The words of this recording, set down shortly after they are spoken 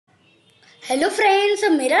Hello friends,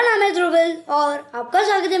 मेरा नाम है ध्रुविल और आपका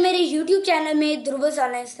स्वागत है मेरे यूट्यूब चैनल में ध्रुविल्स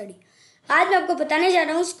ऑनलाइन स्टडी। आज मैं आपको बताने जा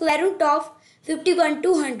रहा हूँ स्क्वायर रूट ऑफ 51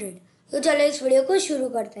 टू 100। तो चलो इस वीडियो को शुरू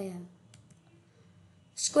करते हैं।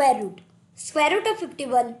 Square root of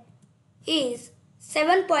 51 is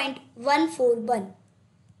 7.141।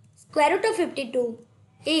 Square root of 52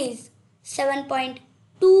 is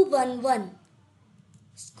 7.211।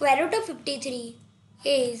 Square root of 53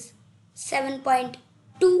 is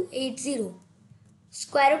 7.280.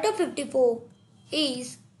 Square root of 54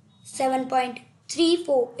 is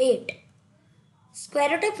 7.348.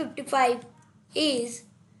 Square root of 55 is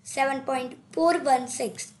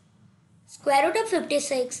 7.416. Square root of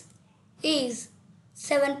 56 is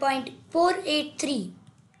 7.483.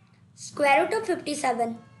 Square root of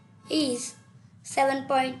 57 is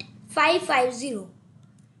 7.550.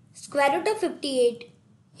 Square root of 58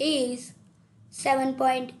 is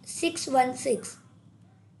 7.616.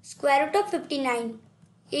 Square root of 59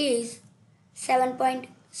 is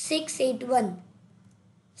 7.681.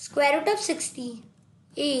 Square root of 60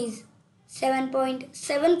 is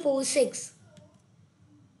 7.746.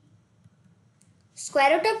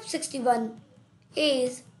 Square root of 61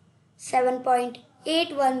 is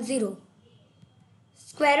 7.810.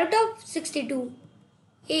 Square root of 62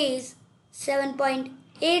 is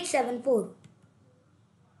 7.874.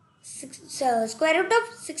 Square root of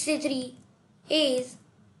 63 is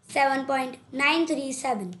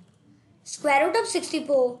 7.937. Square root of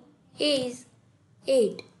 64 is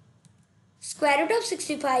 8. Square root of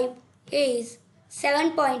 65 is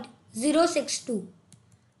 7.062.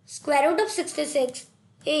 Square root of 66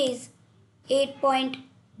 is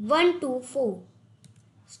 8.124.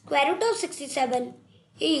 Square root of 67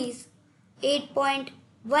 is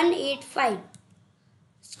 8.185.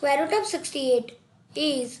 Square root of 68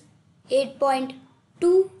 is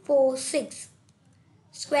 8.246.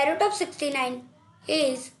 Square root of 69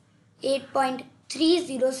 is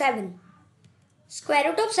 8.307. Square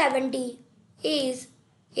root of 70 is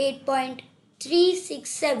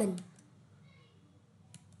 8.367.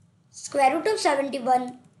 Square root of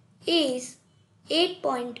 71 is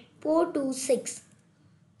 8.426.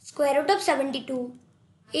 Square root of 72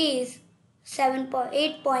 is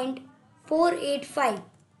 8.485.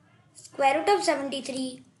 Square root of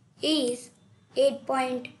 73 is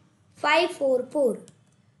 8.544.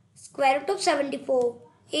 Square root of 74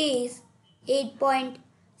 is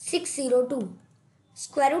 8.602.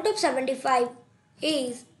 Square root of 75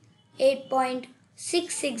 is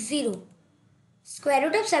 8.660. Square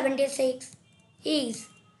root of 76 is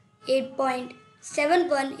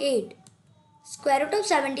 8.718. Square root of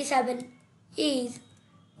 77 is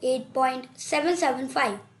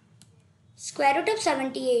 8.775. Square root of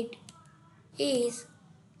 78 is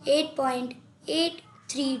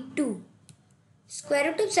 8.832.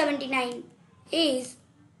 Square root of 79 is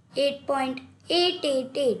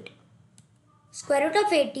 8.888. Square root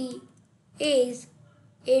of 80 is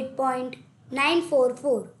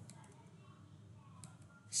 8.944.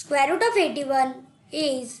 Square root of 81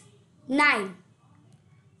 is 9.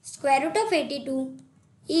 Square root of 82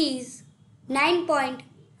 is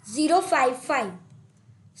 9.055.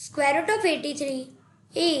 Square root of 83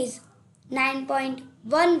 is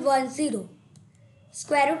 9.110.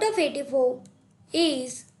 Square root of 84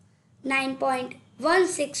 is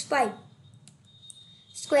 9.165.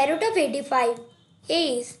 Square root of 85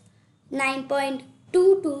 is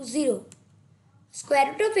 9.220.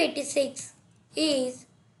 Square root of 86 is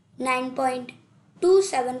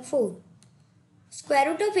 9.274. Square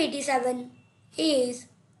root of 87 is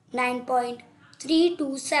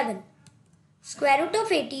 9.327. Square root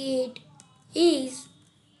of 88 is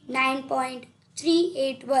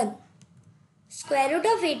 9.381. Square root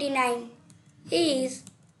of 89 is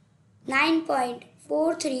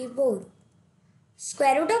 9.434.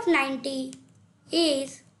 Square root of 90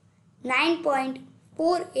 is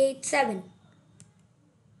 9.487.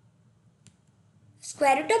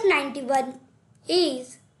 Square root of 91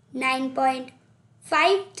 is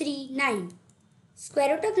 9.539.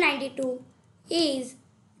 Square root of 92 is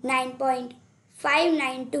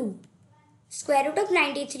 9.592. Square root of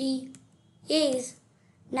 93 is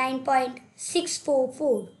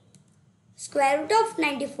 9.644. Square root of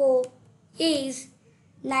 94 is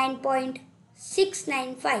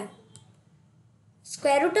 9.695.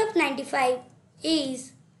 Square root of 95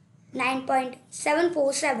 is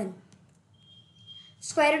 9.747.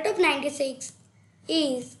 Square root of 96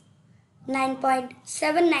 is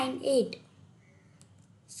 9.798.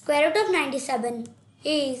 Square root of 97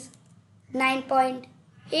 is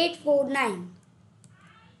 9.849.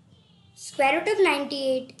 Square root of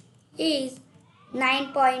 98 is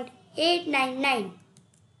 9.899.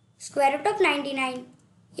 Square root of 99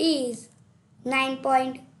 is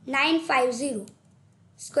 9.950.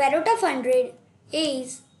 Square root of 100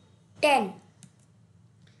 is 10.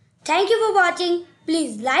 Thank you for watching.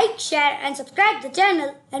 Please like, share and subscribe the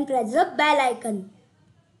channel and press the bell icon.